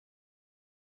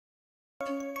Hi,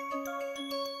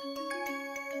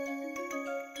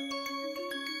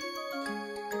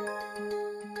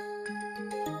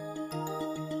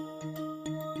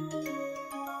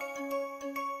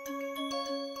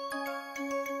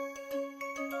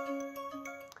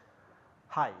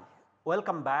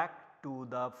 welcome back to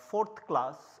the fourth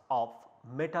class of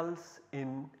metals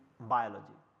in biology.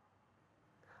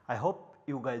 I hope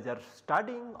you guys are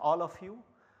studying, all of you,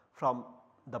 from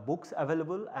the books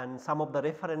available and some of the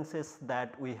references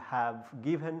that we have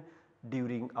given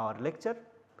during our lecture.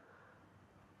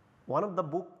 One of the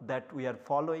book that we are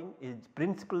following is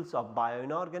Principles of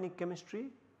Bioinorganic Chemistry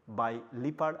by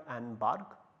Lippard and Berg.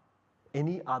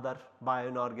 Any other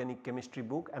bioinorganic chemistry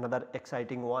book, another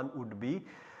exciting one would be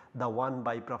the one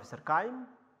by Professor Kaim.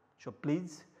 So,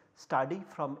 please study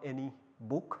from any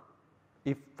book,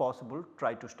 if possible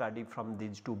try to study from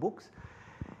these two books.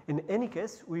 In any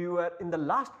case, we were in the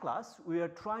last class we are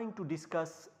trying to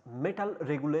discuss metal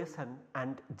regulation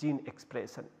and gene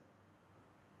expression.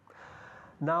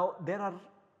 Now, there are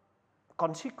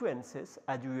consequences,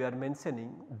 as we are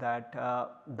mentioning, that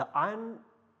the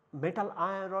metal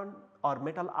iron or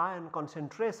metal ion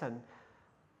concentration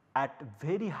at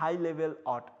very high level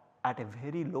or at a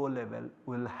very low level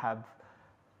will have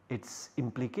its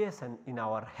implication in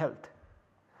our health.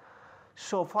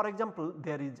 So, for example,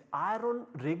 there is iron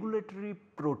regulatory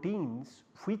proteins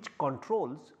which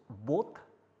controls both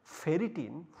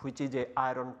ferritin, which is a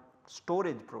iron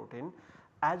storage protein,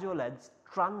 as well as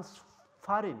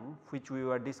transferrin, which we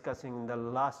were discussing in the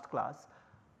last class,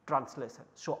 translation.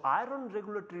 So, iron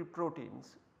regulatory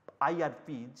proteins,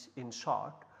 IRPs in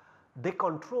short, they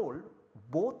control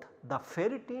both the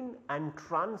ferritin and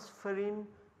transferrin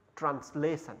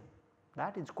translation.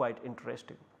 That is quite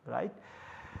interesting, right?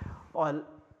 Well,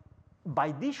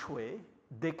 by this way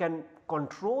they can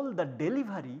control the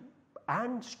delivery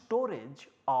and storage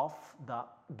of the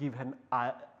given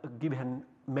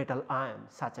metal ion,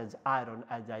 such as iron,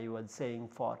 as I was saying,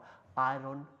 for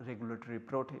iron regulatory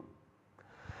protein.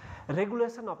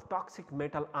 Regulation of toxic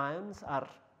metal ions are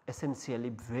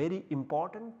essentially very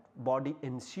important. Body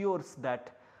ensures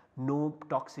that no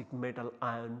toxic metal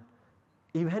ion,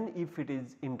 even if it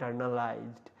is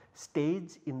internalized,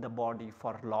 stays in the body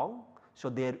for long. So,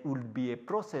 there will be a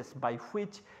process by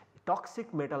which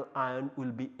toxic metal ion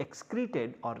will be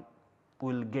excreted or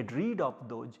will get rid of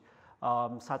those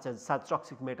such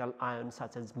toxic metal ions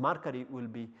such as mercury will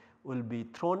be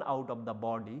thrown out of the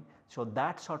body. So,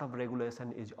 that sort of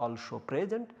regulation is also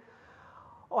present.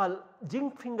 While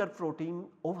zinc finger protein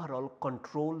overall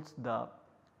controls the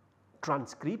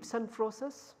transcription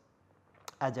process,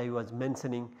 as I was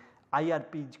mentioning,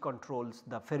 IRP controls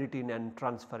the ferritin and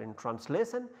transferrin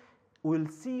translation. We will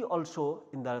see also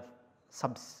in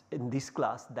this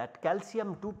class that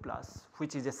calcium 2 plus,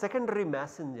 which is a secondary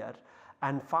messenger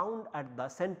and found at the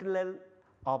sentinel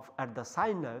at the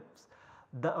synapse,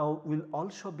 will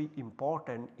also be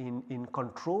important in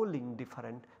controlling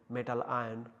different metal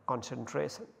ion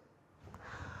concentration.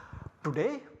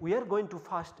 Today we are going to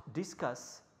first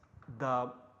discuss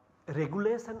the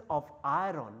regulation of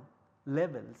iron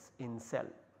levels in cell.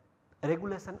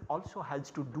 Regulation also has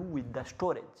to do with the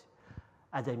storage.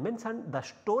 As I mentioned, the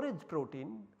storage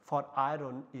protein for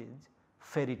iron is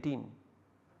ferritin.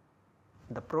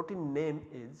 The protein name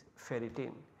is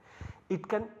ferritin. It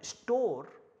can store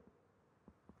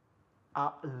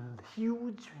a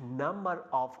huge number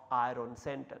of iron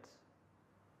centers.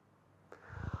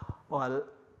 While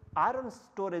iron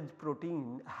storage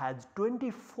protein has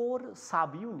 24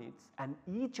 subunits and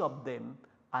each of them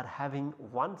are having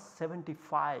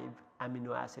 175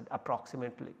 amino acid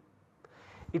approximately.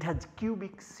 It has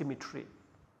cubic symmetry.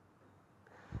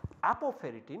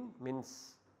 Apoferritin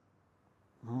means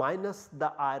minus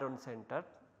the iron center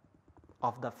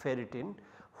of the ferritin,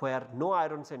 where no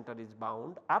iron center is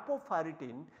bound.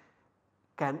 Apoferritin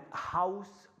can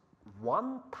house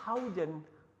 1000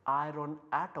 iron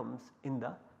atoms in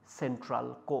the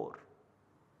central core.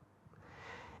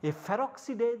 A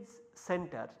peroxidase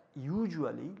center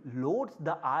usually loads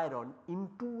the iron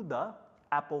into the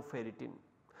apoferritin.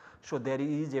 So, there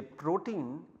is a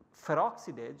protein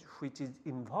peroxidase which is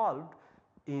involved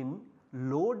in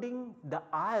loading the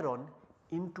iron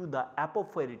into the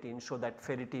apoferritin, so that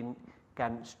ferritin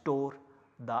can store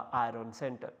the iron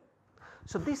center.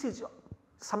 So, this is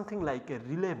something like a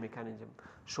relay mechanism.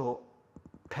 So,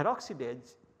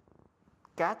 peroxidase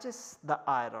catches the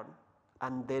iron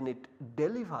and then it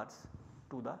delivers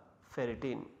to the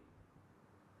ferritin.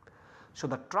 So,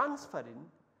 the transferrin,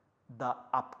 the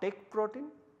uptake protein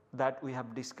that we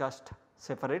have discussed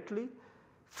separately,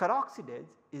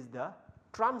 peroxidase is the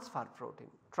transfer protein.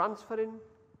 Transferrin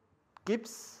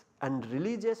keeps and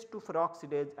releases to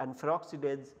peroxidase, and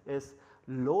peroxidase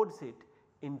loads it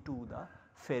into the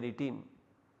ferritin.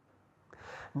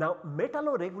 Now,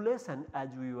 metalloregulation, as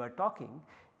we were talking,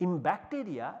 in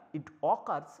bacteria it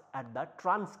occurs at the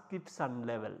transcription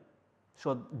level.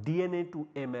 So, DNA to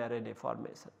mRNA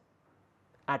formation.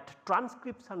 At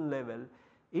transcription level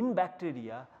in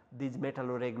bacteria these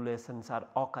metalloregulations are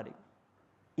occurring.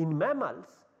 In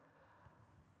mammals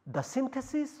the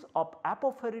synthesis of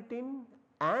apoferritin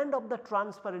and of the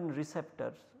transferrin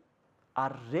receptors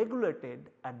are regulated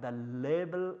at the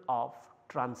level of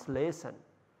translation.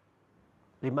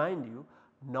 Remind you,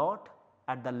 not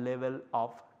at the level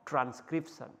of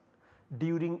transcription.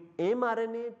 During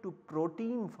mRNA to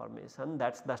protein formation,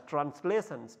 that is the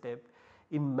translation step,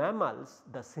 in mammals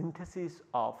the synthesis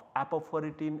of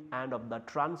apoferritin and of the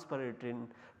transferrin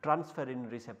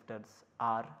receptors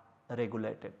are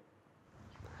regulated.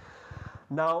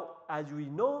 Now, as we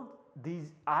know,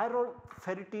 these iron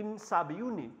ferritin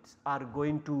subunits are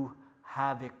going to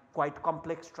have a quite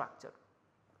complex structure.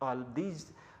 All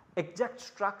these exact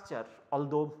structure,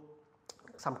 although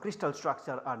some crystal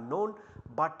structure are known,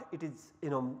 but it is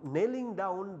nailing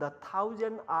down the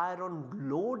 1000 iron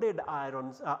loaded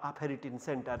irons ferritin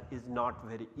center is not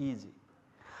very easy.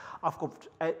 Of course,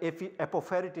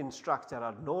 apoferritin structure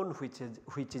are known,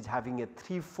 which is having a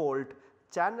 3-fold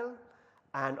channel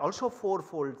and also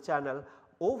 4-fold channel.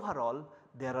 Overall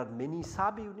there are many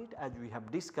subunit as we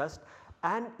have discussed,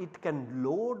 and it can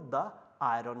load the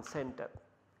iron center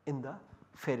in the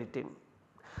ferritin.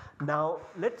 Now,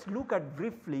 let us look at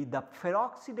briefly the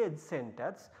peroxidase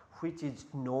centers, which is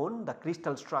known, the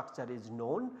crystal structure is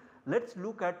known. Let us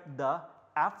look at the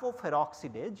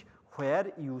apoperoxidase,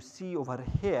 where you see over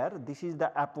here, this is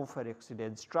the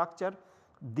apoperoxidase structure.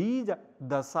 These are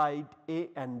the site A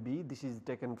and B, this is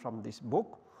taken from this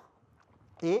book.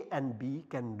 A and B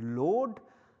can load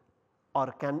or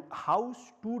can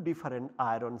house 2 different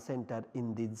iron center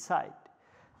in this site.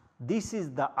 This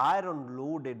is the iron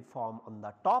loaded form on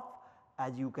the top.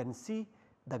 As you can see,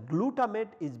 the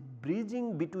glutamate is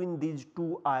bridging between these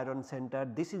 2 iron center.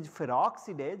 This is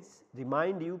peroxidase.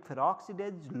 Remind you,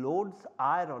 peroxidase loads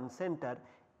iron center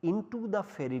into the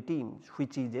ferritin,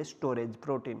 which is a storage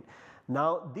protein.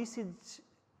 Now, this is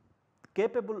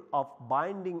capable of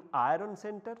binding iron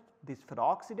center, this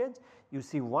peroxidase. You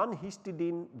see one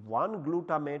histidine, one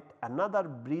glutamate, another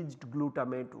bridged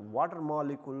glutamate, water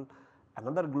molecule,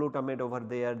 another glutamate over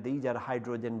there. These are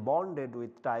hydrogen bonded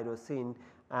with tyrosine,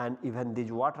 and even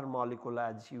this water molecule,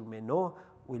 as you may know,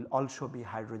 will also be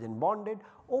hydrogen bonded.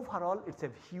 Overall it is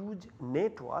a huge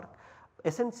network.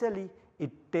 Essentially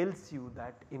it tells you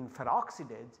that in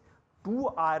peroxidase 2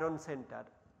 iron center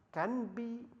can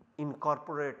be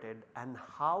incorporated and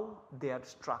how their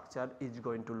structure is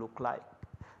going to look like.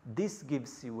 This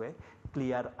gives you a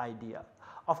clear idea.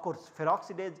 Of course,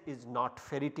 peroxidase is not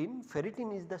ferritin.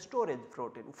 Ferritin is the storage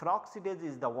protein. Peroxidase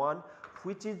is the one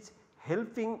which is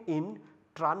helping in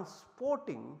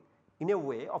transporting, in a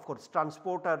way. Of course,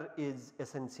 transporter is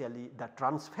essentially the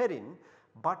transferrin,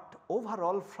 but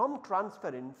overall from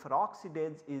transferrin,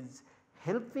 peroxidase is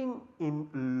helping in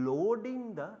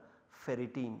loading the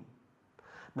ferritin.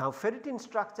 Now, ferritin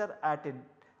structure at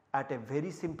a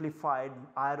very simplified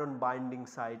iron binding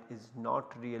site is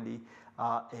not really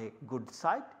a good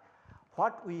site.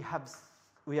 What we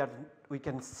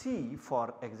can see,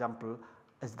 for example,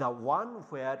 is the one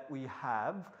where we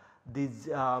have this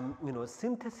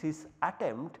synthesis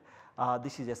attempt.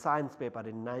 This is a science paper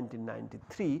in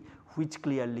 1993, which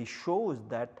clearly shows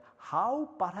that how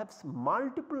perhaps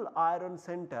multiple iron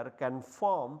center can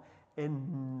form a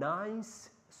nice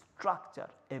structure,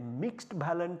 a mixed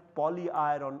valent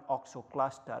polyiron oxo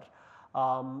cluster,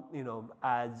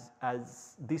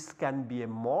 as this can be a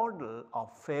model of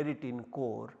ferritin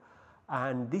core,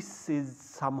 and this is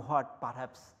somewhat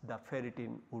perhaps the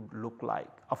ferritin would look like.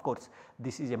 Of course,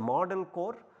 this is a model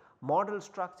core, model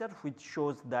structure, which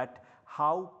shows that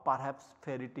how perhaps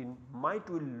ferritin might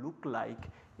will look like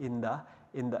in the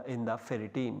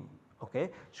ferritin.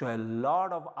 Okay. So, a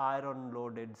lot of iron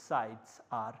loaded sites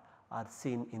are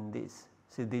seen in this.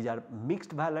 See, these are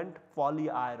mixed valent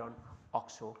polyiron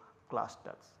oxo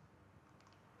clusters.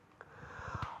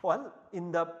 Well,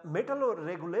 in the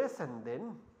metalloregulation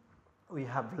then we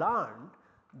have learned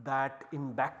that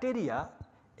in bacteria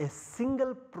a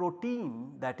single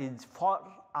protein, that is for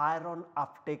iron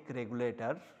uptake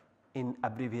regulator, in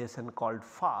abbreviation called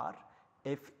FAR,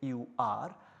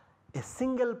 FUR, a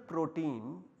single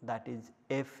protein, that is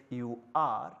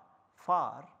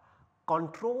FAR,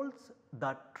 controls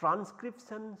the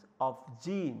transcriptions of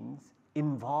genes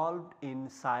involved in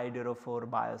siderophore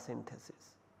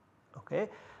biosynthesis. Okay.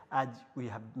 as we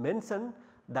have mentioned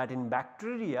that in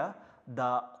bacteria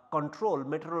the control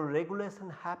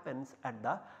metaregulation happens at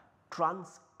the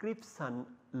transcription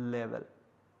level,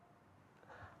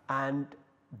 and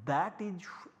that is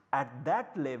at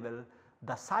that level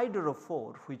the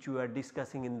siderophore which we were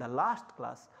discussing in the last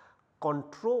class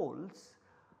controls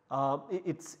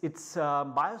its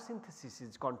biosynthesis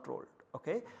is controlled.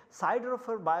 Okay.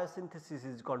 Siderophore biosynthesis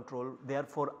is controlled,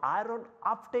 therefore iron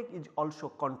uptake is also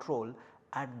controlled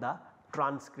at the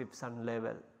transcription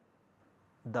level.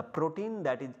 The protein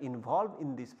that is involved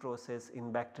in this process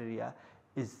in bacteria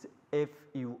is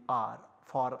FUR,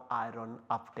 for iron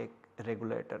uptake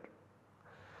regulator.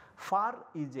 FUR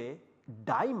is a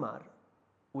dimer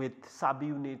with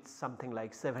subunits something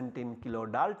like 17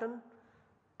 kilodalton.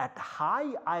 At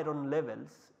high iron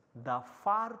levels, the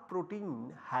FUR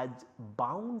protein has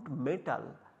bound metal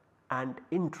and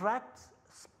interacts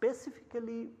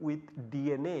specifically with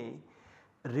DNA,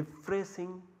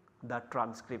 repressing the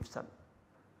transcription.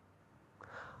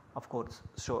 Of course,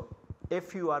 so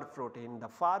FUR protein, the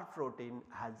FUR protein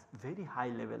has very high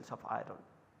levels of iron.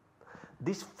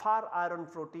 This FUR iron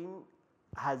protein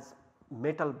has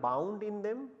metal bound in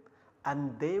them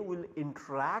and they will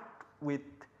interact with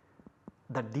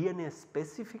the DNA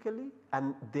specifically,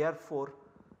 and therefore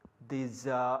this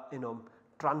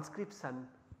transcription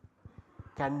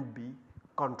can be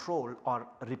controlled or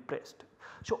repressed.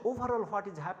 So overall what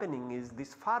is happening is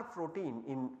this FUR protein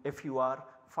in FUR,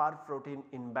 FUR protein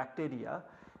in bacteria,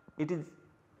 it is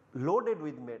loaded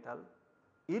with metal,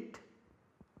 it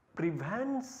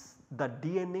prevents the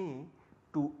DNA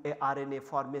to a RNA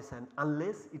formation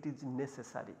unless it is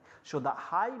necessary. So the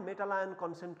high metal ion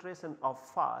concentration of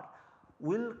FUR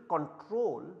will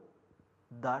control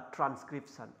the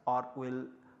transcription or will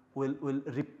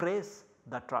repress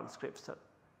the transcription.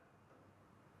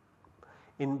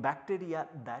 In bacteria,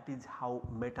 that is how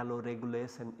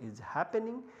metalloregulation is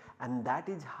happening, and that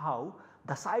is how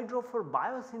the siderophore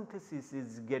biosynthesis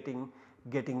is getting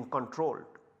controlled.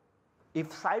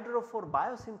 If siderophore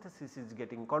biosynthesis is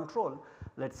getting controlled,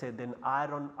 let us say, then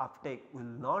iron uptake will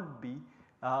not be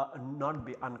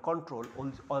uncontrolled,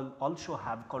 also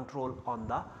have control on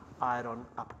the iron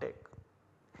uptake.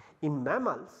 In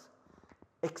mammals,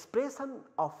 expression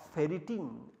of ferritin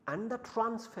and the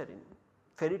transferrin,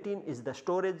 ferritin is the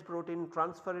storage protein,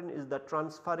 transferrin is the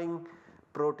transferring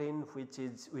protein which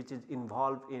is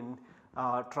involved in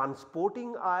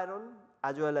transporting iron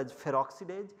as well as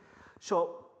peroxidase.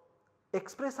 So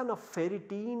expression of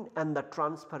ferritin and the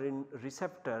transferrin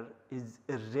receptor is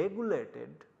regulated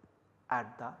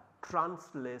at the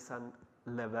translation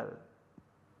level.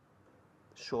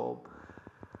 So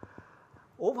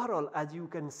overall, as you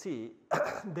can see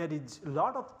there is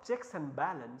lot of checks and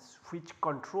balance which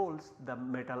controls the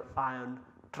metal ion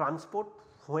transport.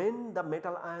 When the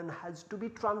metal ion has to be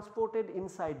transported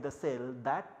inside the cell,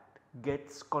 that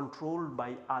gets controlled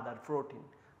by other protein,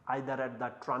 either at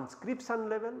the transcription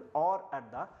level or at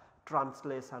the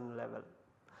translation level.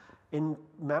 In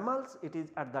mammals, it is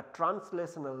at the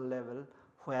translational level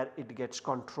where it gets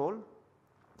controlled.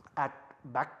 At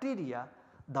bacteria,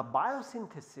 the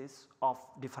biosynthesis of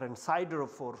different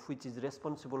siderophore which is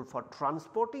responsible for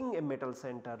transporting a metal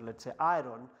center, let us say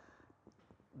iron,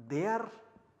 their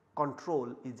control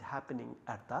is happening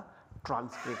at the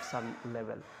transcription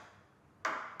level.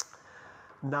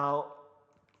 Now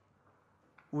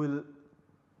we will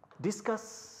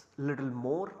discuss little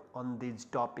more on this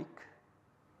topic,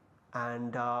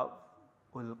 and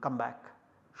we will come back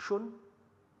soon.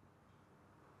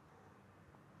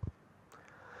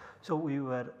 So we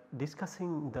were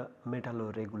discussing the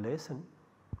metalloregulation.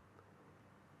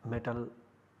 Metal,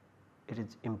 it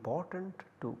is important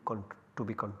to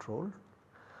be controlled.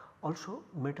 Also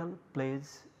metal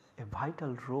plays a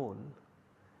vital role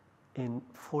in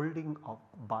folding of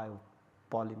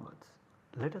biopolymers.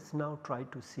 Let us now try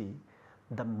to see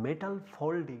the metal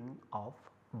folding of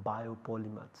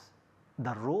biopolymers,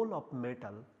 the role of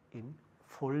metal in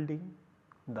folding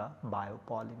the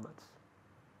biopolymers.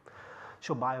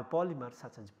 So biopolymers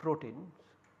such as proteins,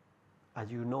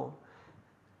 as you know,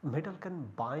 metal can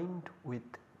bind with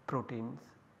proteins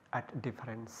at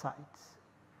different sites.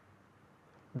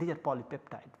 These are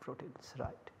polypeptide proteins,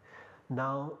 right.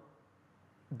 Now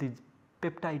this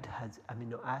peptide has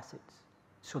amino acids.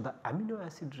 So the amino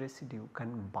acid residue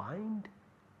can bind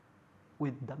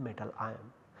with the metal ion,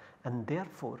 and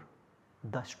therefore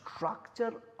the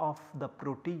structure of the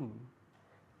protein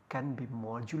can be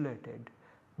modulated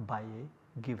by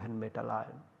a given metal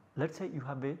ion. Let us say you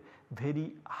have a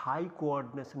very high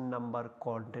coordination number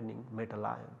containing metal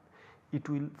ion. It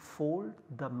will fold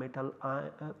the metal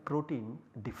protein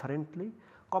differently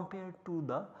compared to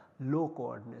the low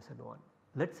coordination one.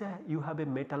 Let us say you have a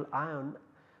metal ion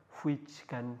which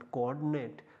can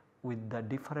coordinate with the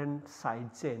different side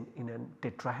chain in a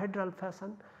tetrahedral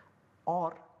fashion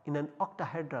or in an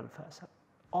octahedral fashion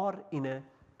or in a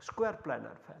square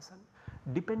planar fashion.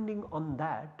 Depending on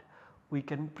that, we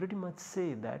can pretty much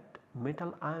say that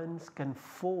metal ions can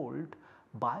fold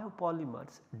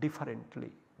biopolymers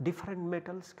differently. Different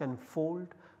metals can fold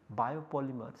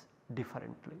biopolymers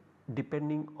differently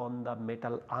depending on the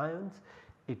metal ions,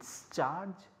 its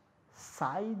charge,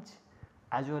 size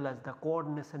as well as the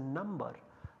coordination number.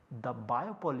 The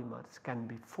biopolymers can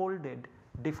be folded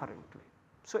differently.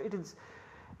 So, it is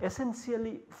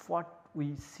essentially what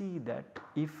we see that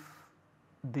if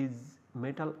these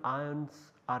metal ions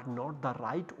are not the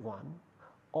right one,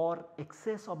 or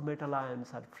excess of metal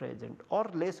ions are present or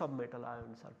less of metal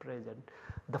ions are present,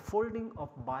 the folding of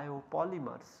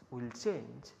biopolymers will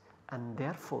change, and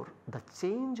therefore, the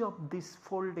change of this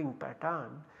folding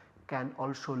pattern can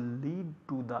also lead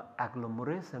to the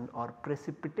agglomeration or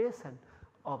precipitation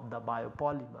of the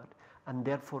biopolymer, and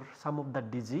therefore, some of the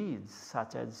disease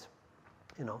such as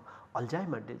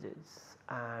Alzheimer's disease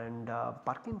and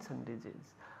Parkinson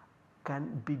disease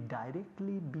can be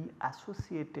directly be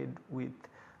associated with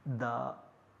the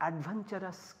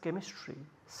adventurous chemistry,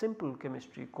 simple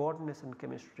chemistry, coordination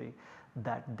chemistry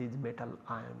that these metal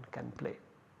ion can play.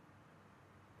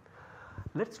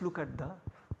 Let us look at the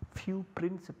few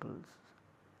principles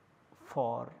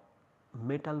for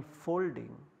metal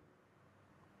folding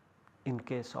in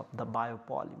case of the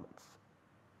biopolymers.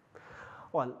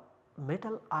 Well,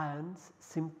 metal ions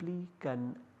simply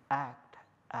can act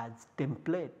as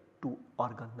template to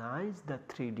organize the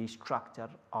 3D structure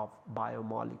of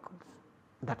biomolecules.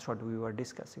 That is what we were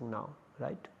discussing now,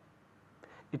 right.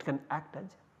 It can act as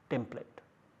template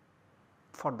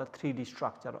for the 3D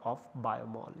structure of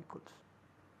biomolecules.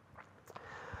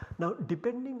 Now,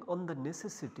 depending on the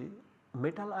necessity,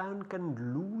 metal ion can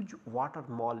lose water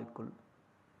molecule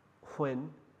when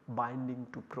binding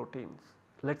to proteins.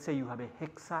 Let us say you have a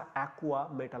hexa aqua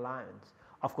metal ions.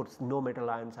 Of course, no metal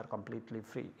ions are completely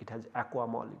free, it has aqua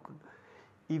molecule.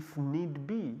 If need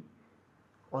be,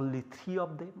 only 3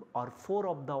 of them or 4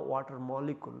 of the water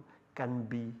molecule can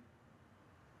be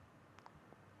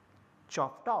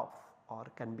chopped off or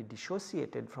can be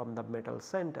dissociated from the metal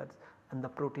centers, and the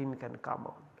protein can come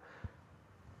on.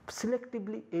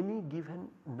 Selectively, any given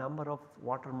number of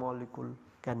water molecule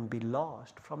can be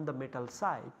lost from the metal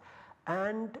side,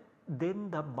 and then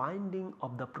the binding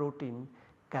of the protein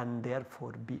can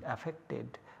therefore be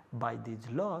affected by this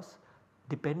loss.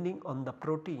 Depending on the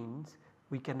proteins,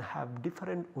 we can have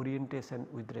different orientation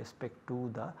with respect to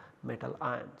the metal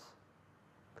ions.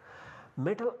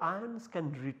 Metal ions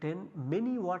can retain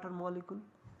many water molecule,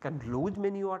 can lose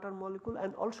many water molecule,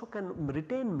 and also can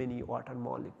retain many water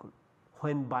molecule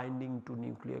when binding to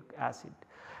nucleic acid,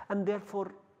 and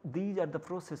therefore, these are the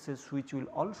processes which will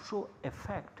also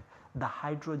affect the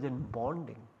hydrogen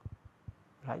bonding,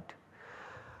 right.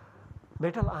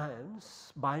 Metal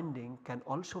ions binding can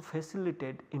also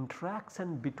facilitate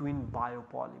interaction between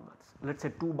biopolymers. Let us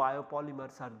say 2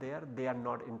 biopolymers are there, they are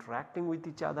not interacting with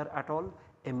each other at all.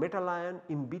 A metal ion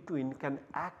in between can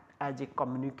act as a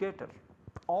communicator,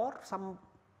 or some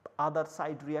other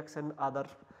side reaction, other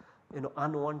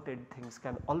unwanted things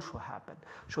can also happen.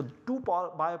 So, 2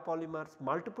 biopolymers,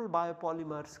 multiple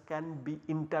biopolymers can be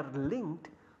interlinked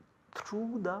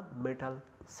through the metal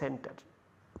center.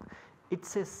 It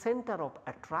is a center of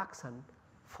attraction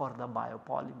for the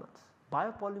biopolymers.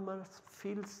 Biopolymers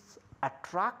feels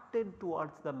attracted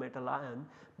towards the metal ion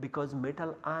because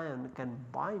metal ion can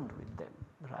bind with them,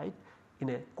 right,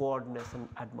 in a coordination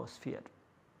atmosphere.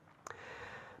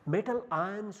 Metal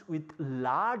ions with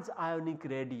large ionic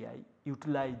radii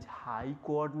utilize high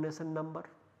coordination number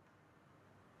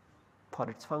for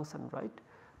its function, right.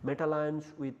 Metal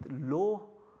ions with low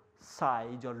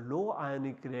size or low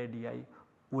ionic radii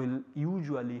will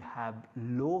usually have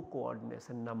low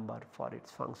coordination number for its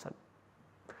function.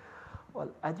 Well,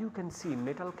 as you can see,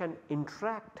 metal can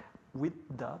interact with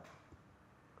the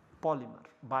polymer,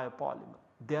 biopolymer.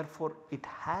 Therefore, it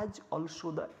has also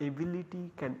the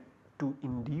ability to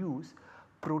induce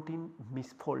protein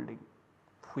misfolding,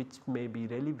 which may be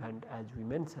relevant, as we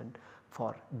mentioned,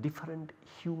 for different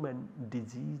human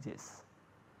diseases.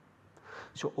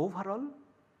 So, overall,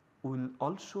 we will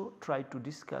also try to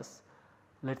discuss,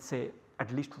 let us say,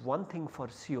 at least one thing for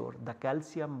sure, the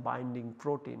calcium binding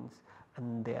proteins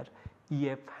and their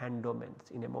EF hand domains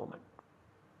in a moment.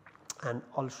 And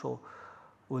also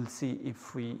we will see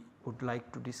if we would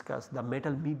like to discuss the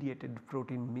metal mediated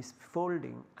protein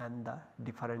misfolding and the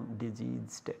different disease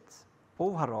states.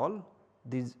 Overall,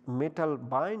 this metal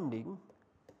binding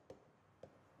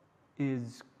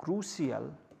is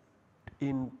crucial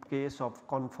in case of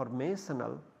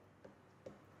conformational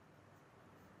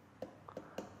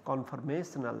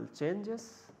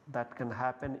changes that can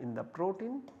happen in the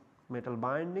protein metal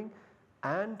binding,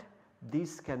 and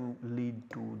this can lead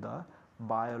to the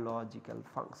biological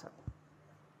function.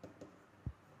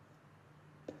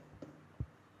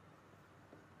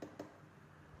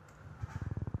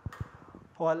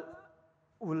 Well,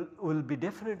 we'll be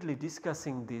definitely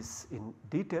discussing this in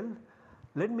detail.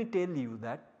 Let me tell you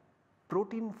that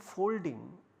protein folding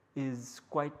is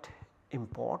quite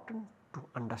important to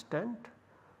understand.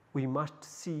 We must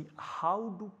see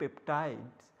how do peptides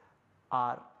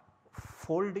are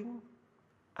folding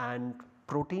and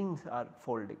proteins are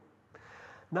folding.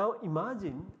 Now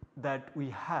imagine that we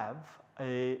have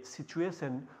a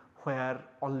situation where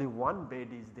only one bed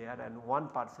is there and one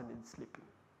person is sleeping.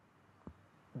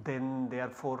 Then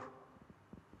therefore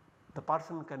the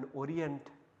person can orient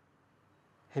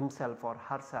himself or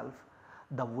herself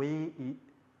the way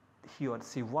he or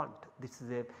she want. This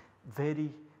is a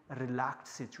very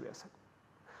relaxed situation.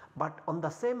 But on the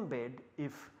same bed,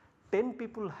 if 10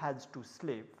 people has to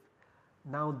sleep,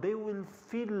 now they will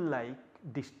feel like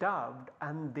disturbed,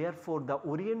 and therefore the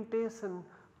orientation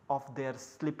of their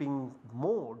sleeping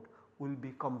mode will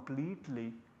be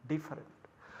completely different.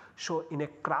 So in a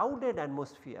crowded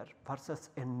atmosphere versus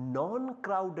a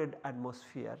non-crowded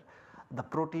atmosphere, the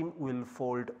protein will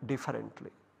fold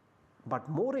differently. But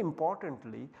more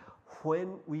importantly,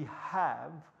 when we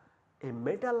have a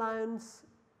metal ions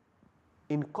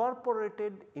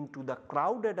incorporated into the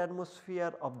crowded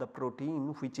atmosphere of the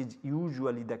protein, which is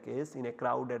usually the case in a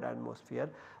crowded atmosphere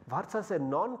versus a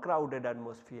non-crowded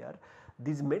atmosphere,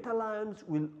 these metal ions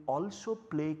will also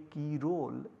play key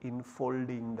role in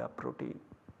folding the protein.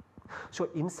 So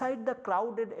inside the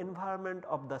crowded environment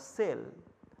of the cell,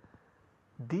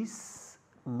 this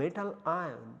metal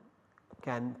ion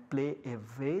can play a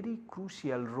very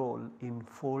crucial role in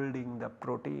folding the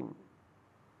protein.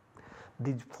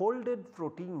 This folded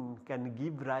protein can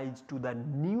give rise to the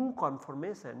new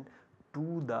conformation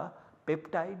to the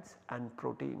peptides and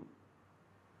protein.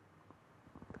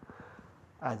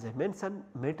 As I mentioned,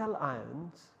 metal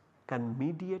ions can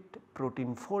mediate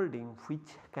protein folding,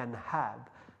 which can have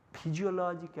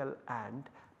physiological and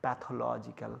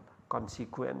pathological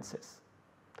consequences.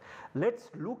 Let us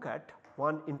look at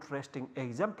one interesting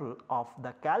example of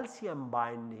the calcium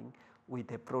binding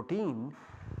with a protein,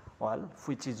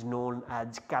 which is known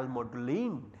as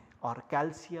calmodulin or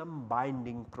calcium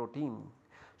binding protein.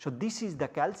 So this is the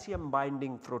calcium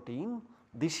binding protein.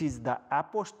 This is the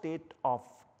apostate of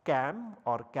CAM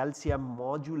or calcium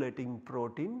modulating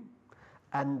protein,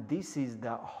 and this is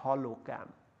the hollow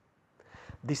CAM.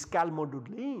 This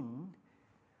calmodulin,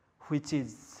 which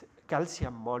is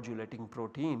calcium modulating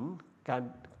protein,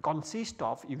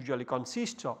 usually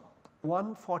consists of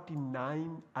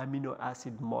 149 amino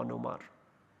acid monomer,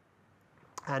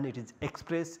 and it is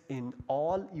expressed in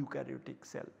all eukaryotic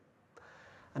cell.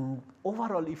 And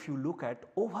overall, if you look at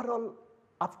overall,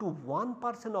 up to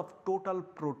 1% of total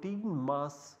protein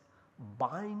mass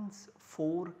binds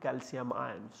 4 calcium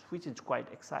ions, which is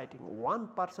quite exciting.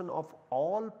 1% of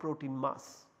all protein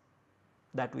mass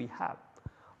that we have,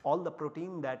 all the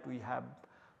protein that we have,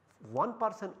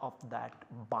 1% of that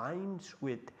binds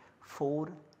with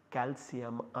 4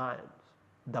 calcium ions.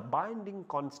 The binding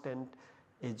constant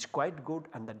is quite good,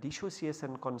 and the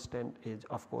dissociation constant is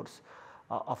of course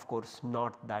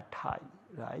not that high,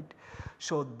 right.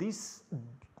 So this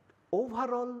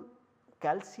overall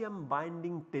calcium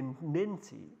binding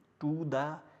tendency to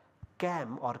the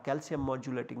CAM or calcium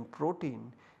modulating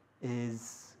protein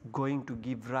is going to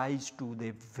give rise to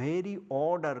the very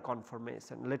order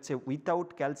conformation. Let us say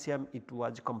without calcium it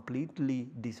was completely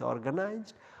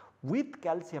disorganized. With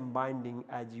calcium binding,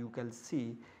 as you can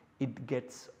see, it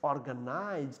gets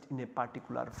organized in a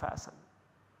particular fashion,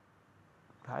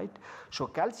 right. So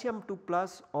calcium 2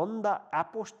 plus on the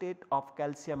apostate of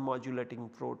calcium modulating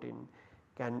protein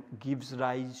can gives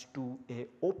rise to a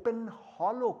open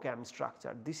hollow CAM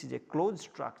structure. This is a closed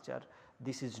structure.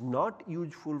 This is not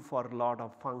useful for a lot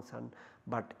of function,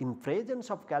 but in presence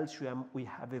of calcium we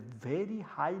have a very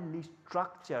highly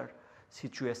structured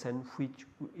situation, which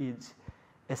is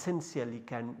essentially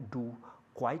can do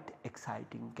quite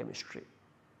exciting chemistry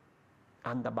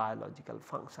and the biological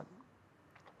function.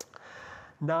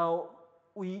 Now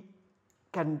we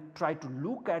can try to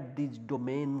look at these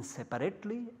domains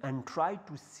separately and try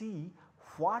to see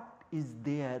what is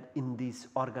there in this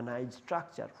organized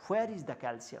structure. Where is the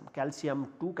calcium?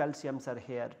 Calcium, 2 calciums are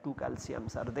here, 2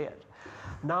 calciums are there.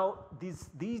 Now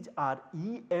these are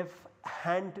EF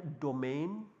hand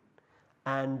domain,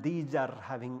 and these are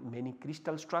having many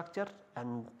crystal structure,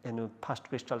 and first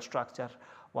crystal structure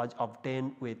was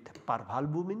obtained with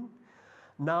parvalbumin.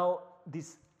 Now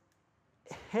this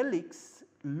helix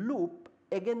loop,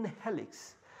 again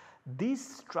helix,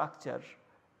 this structure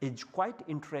is quite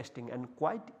interesting and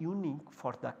quite unique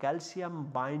for the calcium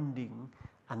binding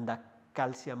and the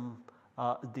calcium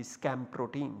this CAM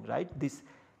protein, right. This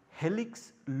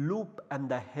helix loop and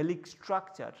the helix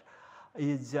structure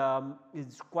is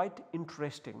quite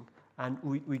interesting, and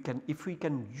we can, if we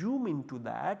can zoom into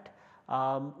that,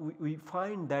 we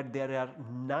find that there are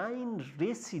 9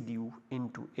 residue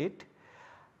into it,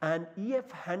 and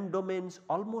EF hand domains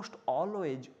almost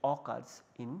always occurs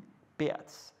in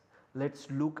pairs. Let us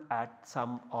look at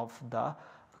some of the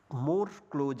more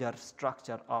closer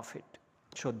structure of it.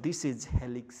 So this is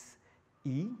helix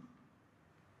E,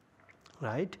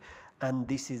 right, and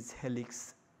this is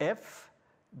helix F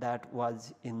that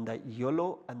was in the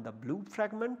yellow and the blue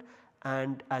fragment,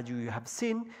 and as you have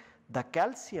seen, the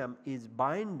calcium is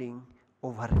binding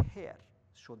over here.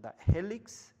 So the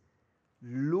helix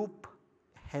loop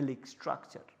helix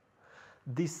structure,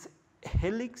 this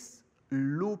helix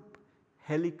loop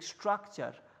helix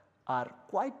structure are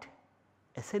quite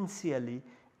essentially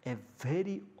a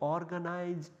very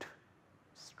organized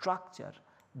structure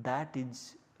that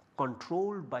is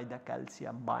controlled by the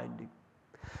calcium binding.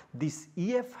 This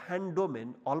EF hand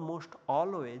domain almost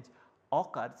always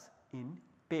occurs in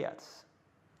pairs.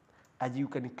 As you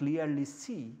can clearly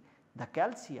see, the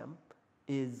calcium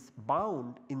is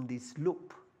bound in this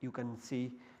loop. You can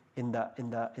see in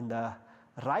the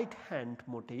right hand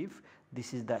motif,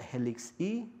 this is the helix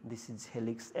E, this is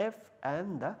helix F,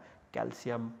 and the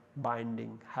calcium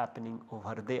binding happening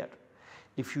over there.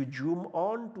 If you zoom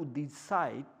on to this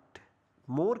side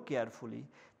more carefully,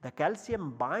 the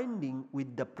calcium binding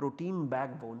with the protein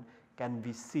backbone can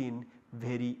be seen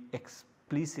very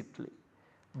explicitly.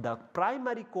 The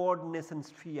primary coordination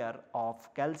sphere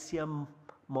of calcium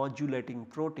modulating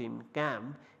protein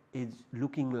CAM is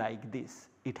looking like this.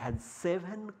 It has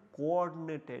 7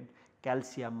 coordinated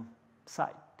calcium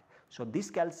site. So this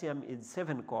calcium is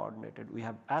 7 coordinated. We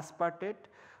have aspartate,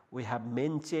 we have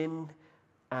main chain,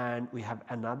 and we have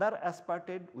another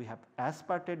aspartate. We have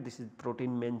aspartate, this is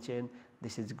protein main chain,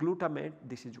 this is glutamate,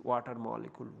 this is water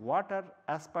molecule, water,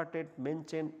 aspartate, main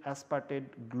chain, aspartate,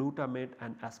 glutamate,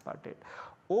 and aspartate.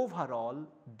 Overall,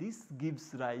 this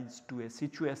gives rise to a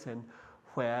situation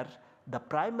where the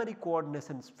primary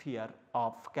coordination sphere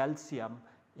of calcium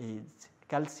is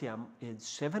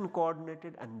 7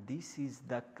 coordinated, and this is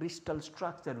the crystal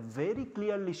structure very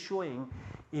clearly showing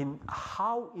in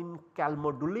how in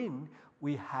calmodulin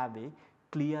we have a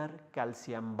clear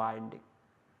calcium binding.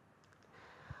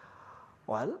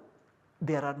 Well,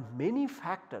 there are many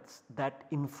factors that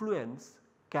influence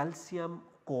calcium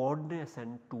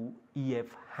coordination to EF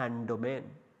hand domain.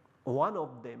 One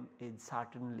of them is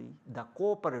certainly the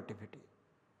cooperativity,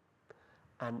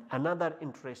 and another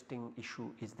interesting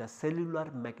issue is the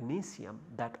cellular magnesium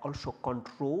that also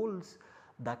controls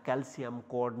the calcium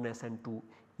coordination to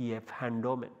EF hand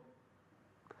domain.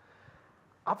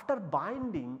 After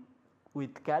binding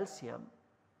with calcium,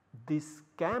 this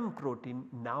CAM protein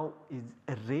now is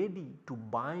ready to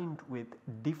bind with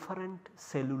different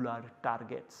cellular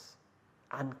targets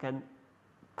and can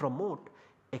promote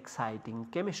exciting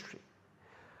chemistry.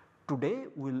 Today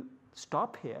we will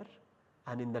stop here,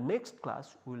 and in the next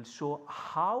class we will show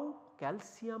how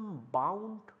calcium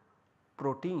bound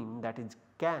protein, that is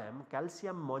CAM,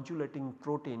 calcium modulating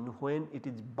protein, when it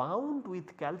is bound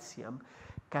with calcium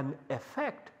can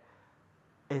affect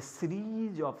a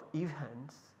series of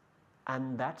events,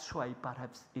 and that is why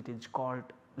perhaps it is called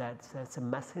that as a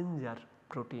messenger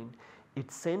protein. It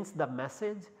sends the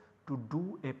message to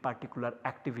do a particular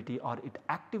activity, or it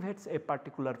activates a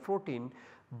particular protein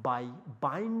by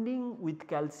binding with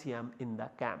calcium in the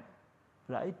CAM,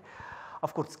 right.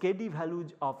 Of course, Kd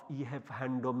values of EF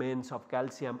hand domains of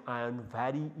calcium ion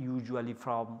vary usually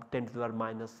from 10 to the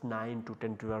power -9 to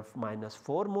 10 to the power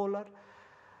 -4 molar,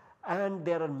 and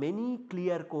there are many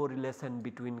clear correlation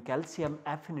between calcium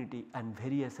affinity and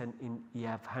variation in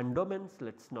EF hand domains.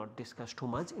 Let us not discuss too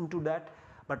much into that,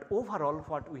 but overall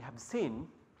what we have seen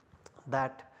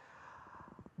that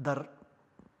the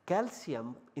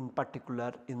calcium in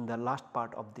particular in the last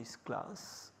part of this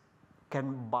class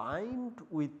can bind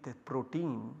with the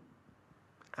protein,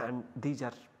 and these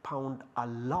are found a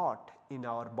lot in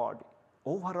our body.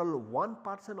 Overall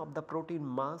 1% of the protein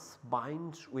mass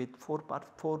binds with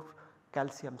 4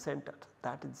 calcium centers.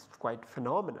 That is quite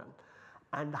phenomenal.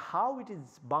 And how it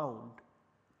is bound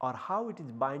or how it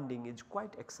is binding is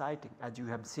quite exciting, as you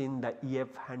have seen the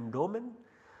EF hand domain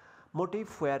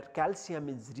motif where calcium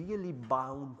is really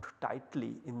bound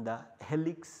tightly in the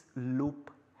helix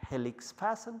loop helix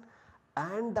fashion,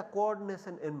 and the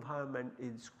coordination environment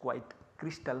is quite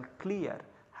crystal clear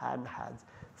and has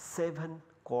 7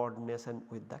 coordination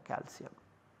with the calcium.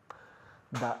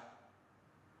 The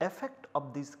effect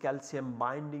of this calcium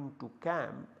binding to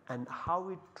CAM and how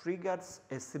it triggers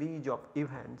a series of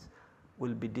events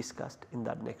will be discussed in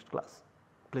the next class.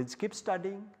 Please keep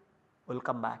studying, we will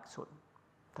come back soon.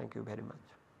 Thank you very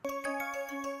much.